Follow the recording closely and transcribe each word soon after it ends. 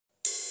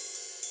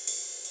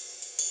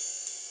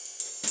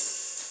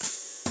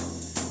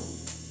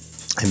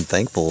I'm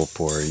thankful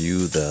for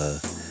you, the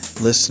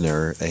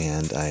listener,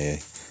 and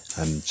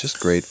I'm just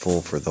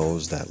grateful for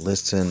those that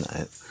listen.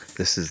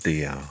 This is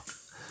the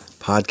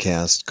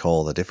podcast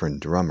called A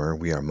Different Drummer.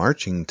 We are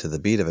marching to the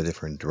beat of a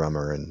different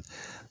drummer,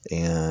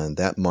 and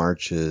that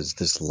march is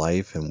this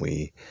life, and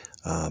we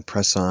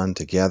press on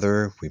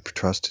together. We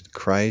trust in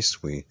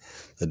Christ.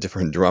 The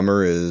different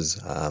drummer is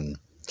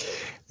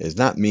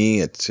not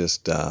me. It's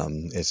just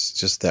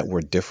that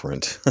we're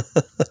different.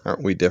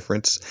 Aren't we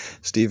different?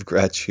 Steve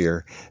Gretsch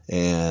here,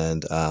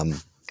 and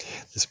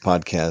this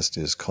podcast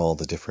is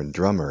called A Different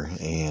Drummer,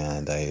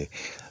 and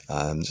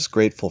I'm just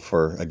grateful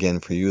for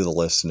you, the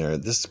listener.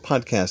 This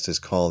podcast is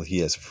called "He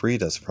Has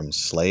Freed Us from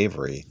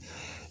Slavery,"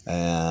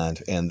 and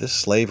this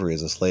slavery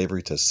is a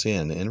slavery to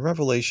sin. In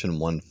Revelation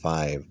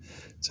 1:5,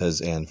 it says,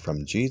 "And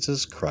from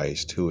Jesus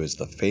Christ, who is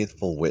the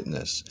faithful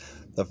witness,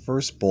 the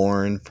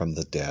firstborn from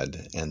the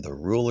dead, and the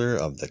ruler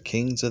of the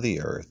kings of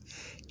the earth,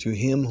 to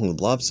him who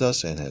loves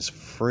us and has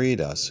freed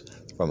us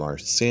from our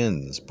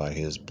sins by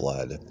his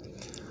blood."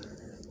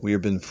 We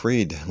have been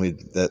freed.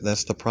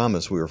 That's the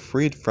promise. We were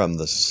freed from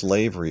the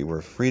slavery.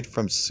 We're freed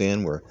from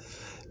sin.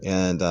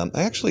 I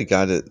actually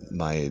got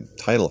my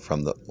title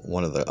from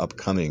one of the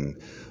upcoming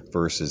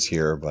verses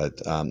here,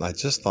 but I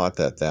just thought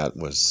that's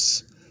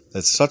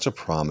such a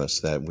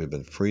promise that we've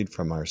been freed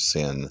from our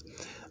sin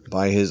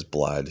by his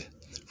blood.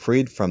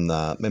 Freed from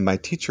my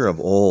teacher of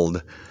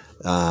old,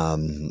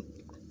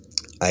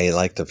 I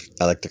like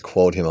to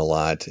quote him a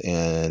lot,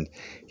 and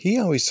he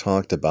always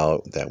talked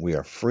about that we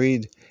are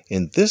freed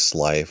in this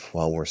life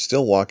while we're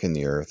still walking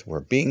the earth.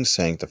 We're being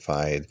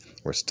sanctified.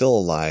 We're still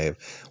alive.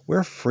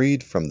 We're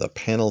freed from the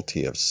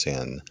penalty of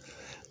sin.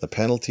 The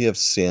penalty of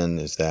sin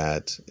is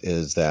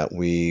that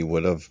we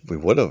would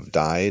have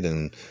died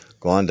and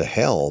gone to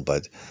hell,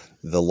 but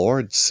the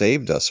Lord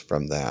saved us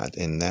from that,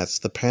 and that's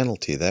the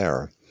penalty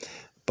there.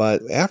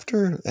 But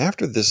after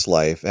this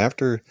life,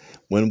 after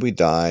when we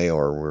die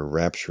or we're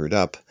raptured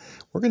up,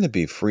 we're going to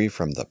be free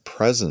from the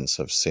presence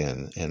of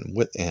sin,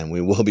 and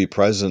we will be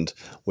present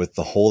with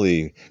the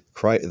Holy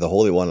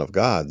One of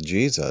God,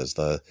 Jesus,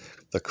 the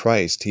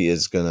Christ.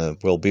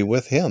 We'll be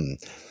with Him,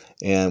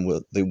 and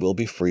we'll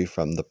be free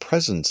from the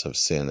presence of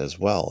sin as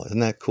well. Isn't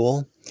that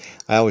cool?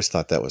 I always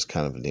thought that was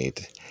kind of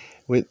neat.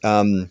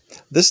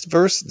 This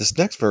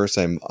next verse,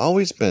 I've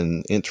always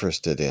been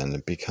interested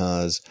in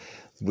because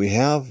we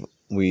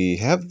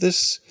have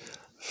this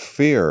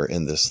fear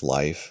in this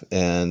life,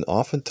 and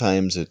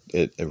oftentimes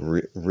it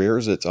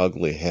rears its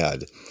ugly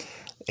head.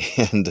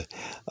 And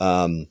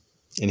in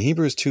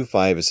Hebrews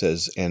 2:5 it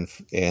says,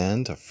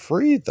 and to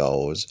free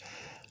those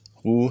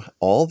who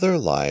all their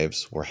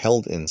lives were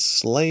held in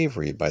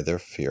slavery by their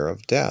fear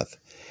of death.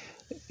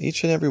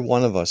 Each and every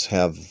one of us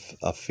have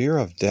a fear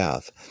of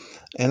death.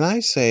 And I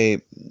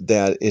say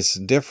that it's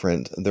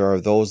different. There are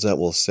those that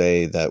will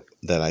say that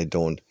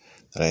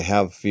I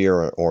have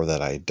fear, or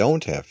that I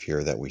don't have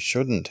fear, that we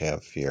shouldn't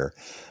have fear.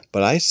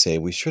 But I say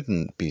we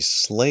shouldn't be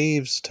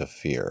slaves to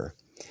fear.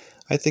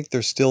 I think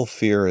there's still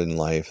fear in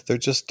life. There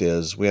just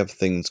is. We have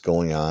things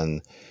going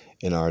on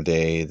in our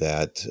day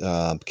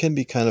that can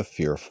be kind of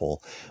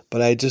fearful.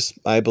 But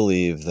I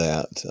believe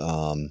that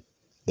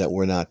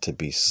we're not to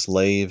be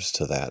slaves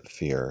to that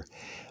fear.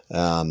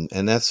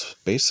 And that's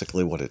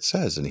basically what it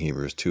says in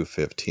Hebrews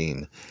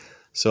 2:15.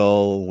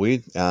 So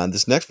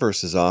this next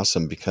verse is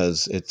awesome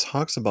because it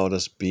talks about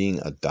us being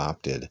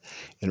adopted.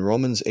 In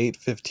Romans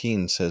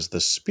 8:15 says, "The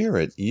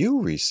Spirit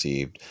you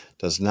received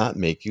does not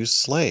make you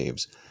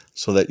slaves,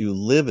 so that you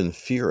live in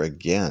fear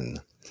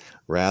again.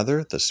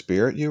 Rather, the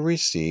Spirit you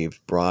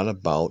received brought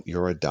about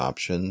your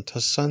adoption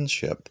to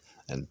sonship,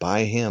 and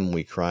by him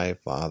we cry,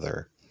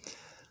 Father."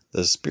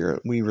 The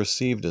Spirit we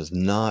received does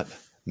not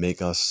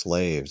make us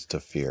slaves to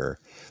fear.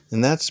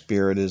 And that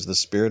Spirit is the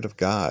Spirit of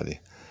God.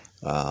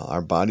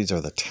 Our bodies are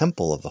the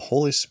temple of the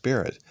Holy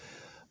Spirit.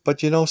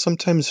 But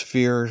sometimes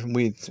fear,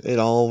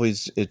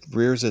 it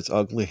rears its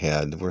ugly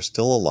head. We're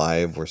still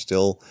alive. We're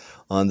still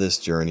on this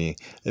journey.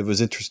 It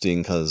was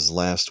interesting because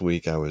last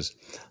week I was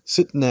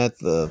sitting at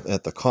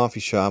the coffee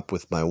shop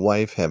with my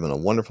wife, having a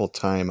wonderful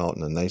time out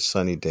in a nice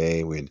sunny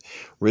day. We'd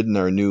ridden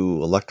our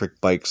new electric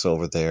bikes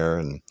over there,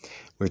 and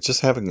we were just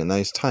having a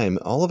nice time.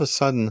 All of a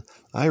sudden,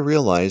 I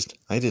realized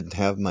I didn't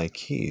have my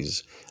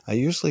keys. I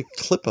usually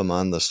clip them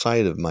on the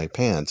side of my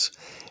pants,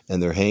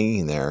 and they're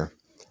hanging there.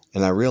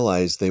 And I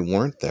realized they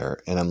weren't there.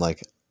 And I'm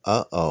like,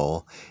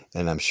 uh-oh.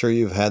 And I'm sure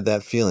you've had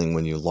that feeling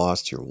when you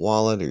lost your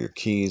wallet or your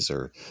keys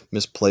or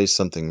misplaced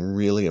something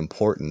really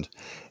important.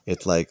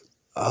 It's like,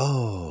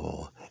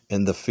 oh.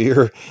 And the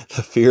fear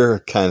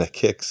kind of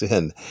kicks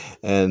in.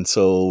 And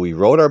so we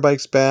rode our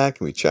bikes back,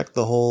 and we checked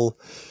the whole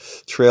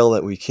trail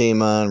that we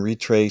came on,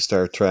 retraced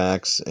our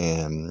tracks,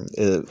 and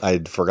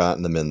I'd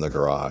forgotten them in the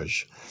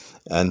garage.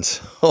 And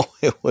so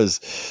it was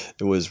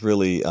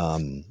really,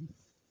 and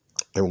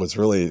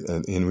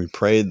we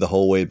prayed the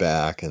whole way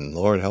back, and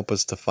Lord, help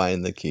us to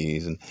find the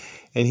keys. And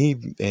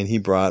he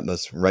brought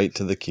us right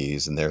to the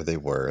keys, and there they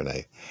were. And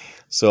I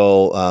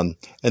So,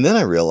 and then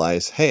I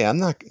realized, hey, I'm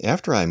not,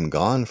 after I'm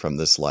gone from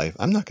this life,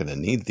 I'm not going to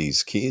need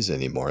these keys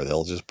anymore.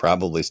 They'll just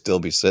probably still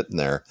be sitting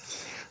there.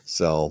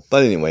 So,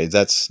 but anyway,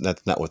 that's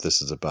not what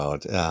this is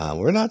about.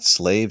 We're not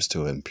slaves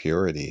to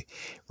impurity.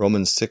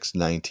 Romans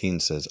 6:19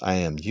 says, I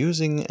am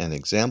using an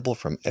example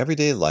from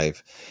everyday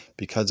life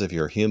because of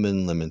your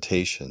human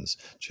limitations.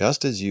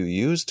 Just as you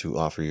used to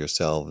offer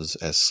yourselves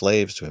as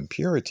slaves to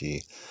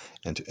impurity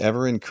and to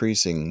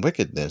ever-increasing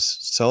wickedness,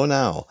 so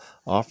now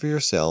offer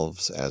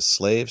yourselves as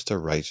slaves to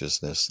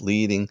righteousness,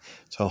 leading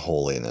to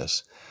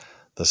holiness.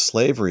 The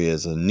slavery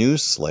is a new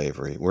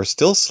slavery. We're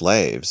still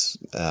slaves.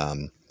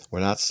 We're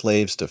not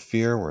slaves to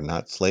fear. We're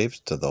not slaves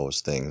to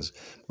those things.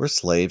 We're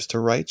slaves to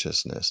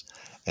righteousness.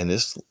 And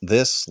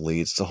this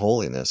leads to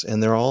holiness.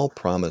 And they're all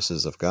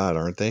promises of God,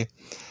 aren't they?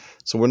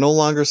 So we're no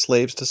longer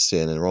slaves to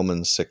sin. In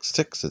Romans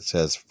 6:6 it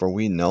says, For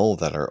we know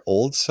that our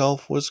old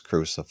self was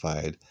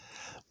crucified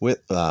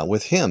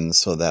with him,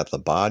 so that the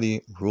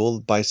body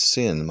ruled by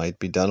sin might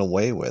be done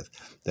away with,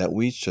 that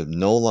we should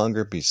no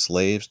longer be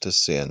slaves to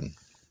sin.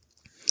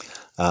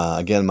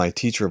 Again, my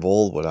teacher of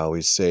old would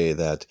always say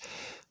that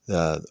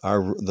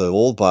the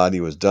old body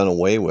was done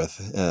away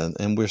with,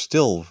 and we're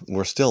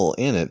still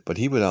in it. But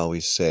he would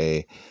always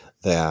say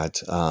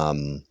that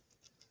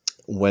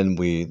when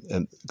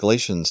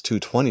Galatians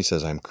 2:20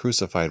 says, "I'm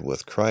crucified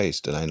with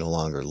Christ, and I no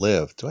longer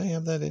live." Do I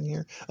have that in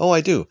here? Oh,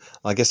 I do.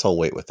 I guess I'll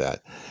wait with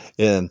that.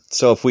 And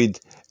so if we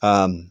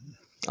on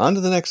to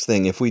the next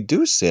thing, if we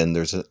do sin,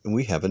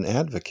 we have an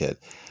advocate.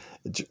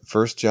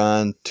 1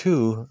 John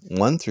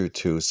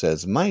 2:1-2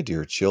 says, My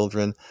dear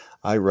children,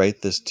 I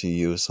write this to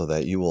you so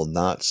that you will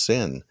not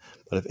sin.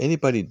 But if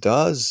anybody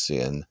does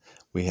sin,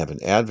 we have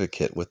an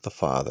advocate with the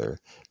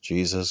Father,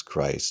 Jesus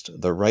Christ,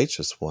 the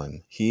righteous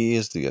one. He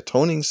is the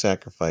atoning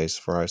sacrifice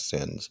for our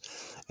sins,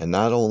 and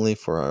not only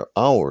for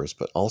ours,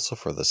 but also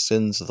for the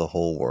sins of the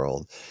whole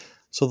world.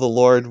 So the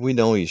Lord, we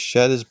know He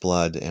shed His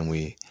blood, and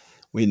we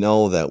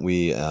know that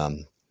we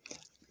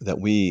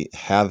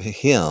have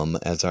Him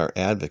as our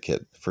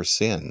advocate for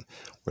sin.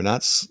 We're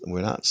not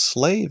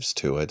slaves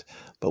to it,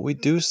 but we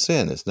do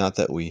sin. It's not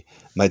that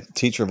my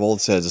teacher of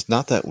old says, it's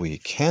not that we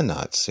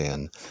cannot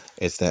sin,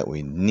 it's that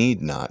we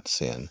need not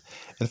sin.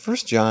 And 1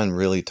 John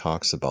really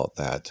talks about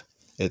that.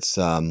 It's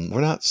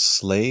we're not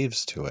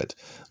slaves to it.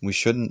 We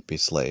shouldn't be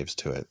slaves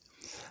to it.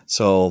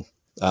 So,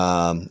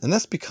 and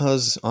that's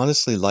because,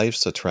 honestly,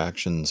 life's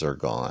attractions are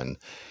gone.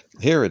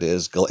 Here it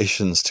is,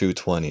 Galatians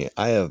 2:20.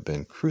 I have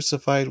been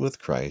crucified with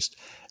Christ.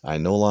 I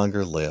no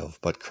longer live,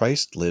 but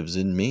Christ lives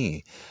in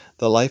me.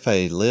 The life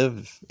I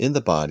live in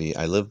the body,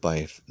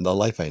 the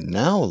life I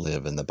now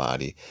live in the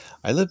body,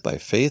 I live by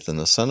faith in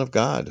the Son of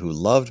God, who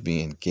loved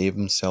me and gave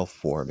Himself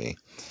for me.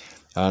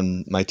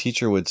 My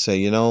teacher would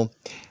say,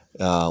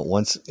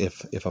 once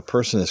if a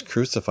person is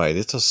crucified,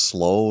 it's a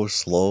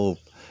slow,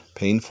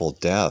 painful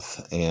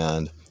death.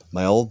 And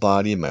my old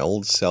body, my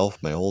old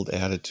self, my old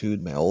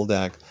attitude, my old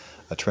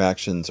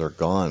attractions are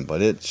gone.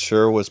 But it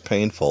sure was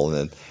painful,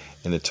 and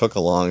it took a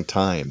long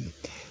time.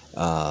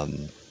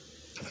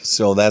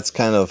 So that's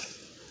kind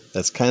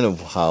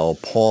of how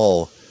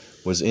Paul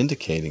was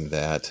indicating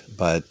that.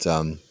 But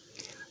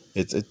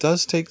it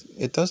does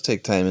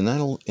take time,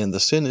 and the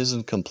sin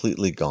isn't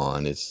completely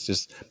gone. It's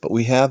just, but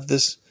we have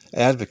this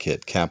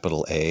advocate,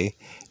 capital A,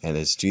 and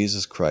it's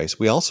Jesus Christ.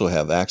 We also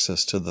have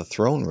access to the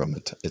throne room.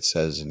 It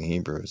says in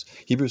Hebrews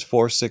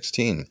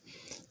 4:16.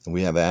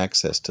 We have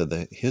access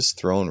to His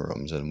throne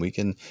rooms, and we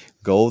can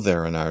go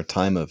there in our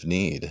time of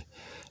need.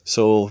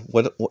 So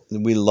what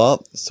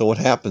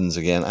happens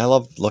again? I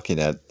love looking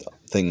at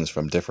things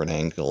from different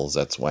angles.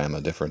 That's why I'm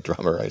a different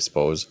drummer, I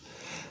suppose.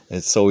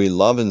 And so we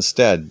love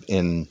instead.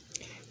 In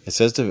it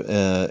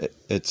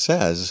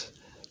says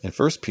in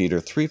 1 Peter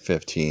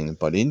 3:15,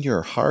 but in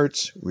your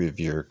hearts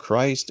revere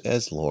Christ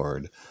as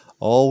Lord.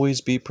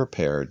 Always be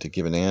prepared to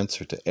give an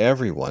answer to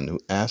everyone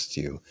who asks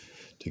you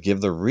to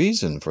give the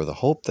reason for the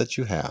hope that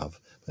you have,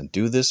 and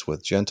do this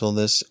with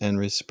gentleness and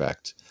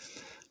respect.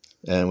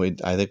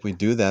 And I think we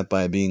do that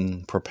by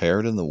being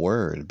prepared in the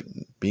Word,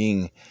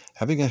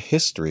 having a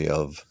history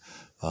of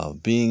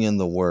being in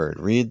the Word.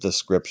 Read the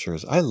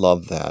Scriptures. I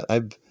love that.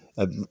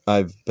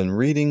 I've been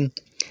reading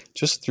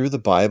just through the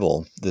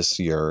Bible this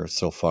year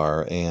so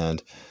far,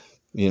 and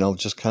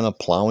just kind of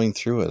plowing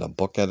through it, a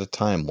book at a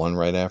time, one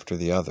right after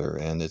the other,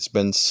 and it's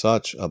been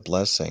such a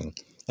blessing.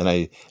 And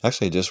I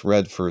actually just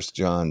read 1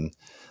 John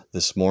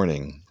this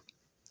morning.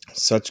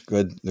 Such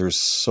good. There's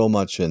so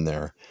much in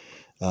there.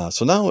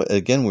 So now,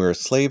 again, we're a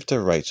slave to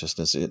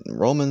righteousness. In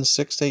Romans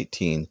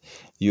 6:18,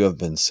 you have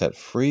been set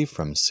free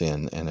from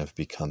sin and have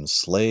become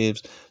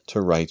slaves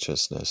to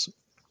righteousness.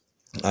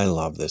 I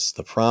love this.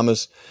 The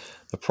promise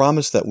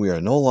that we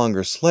are no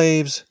longer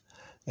slaves,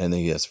 and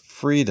He has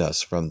freed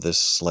us from this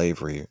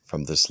slavery,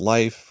 from this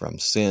life, from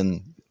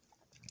sin.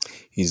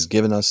 He's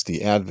given us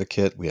the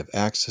advocate. We have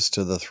access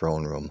to the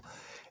throne room.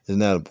 Isn't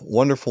that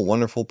wonderful,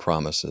 wonderful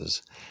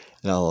promises?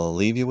 And I'll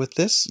leave you with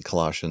this.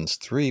 Colossians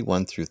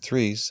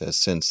 3:1-3 says,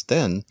 Since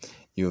then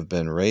you have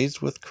been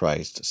raised with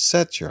Christ.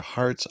 Set your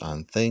hearts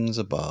on things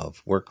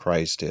above, where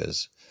Christ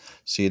is,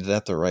 seated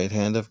at the right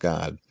hand of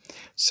God.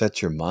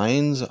 Set your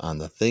minds on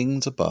the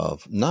things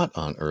above, not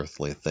on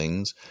earthly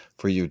things,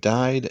 for you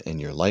died, and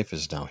your life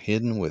is now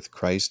hidden with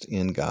Christ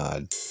in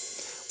God.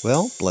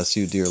 Well, bless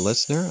you, dear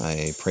listener.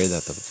 I pray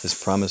that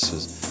this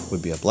promises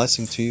would be a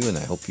blessing to you, and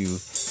I hope you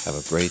have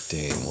a great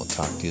day, and we'll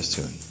talk to you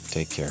soon.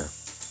 Take care.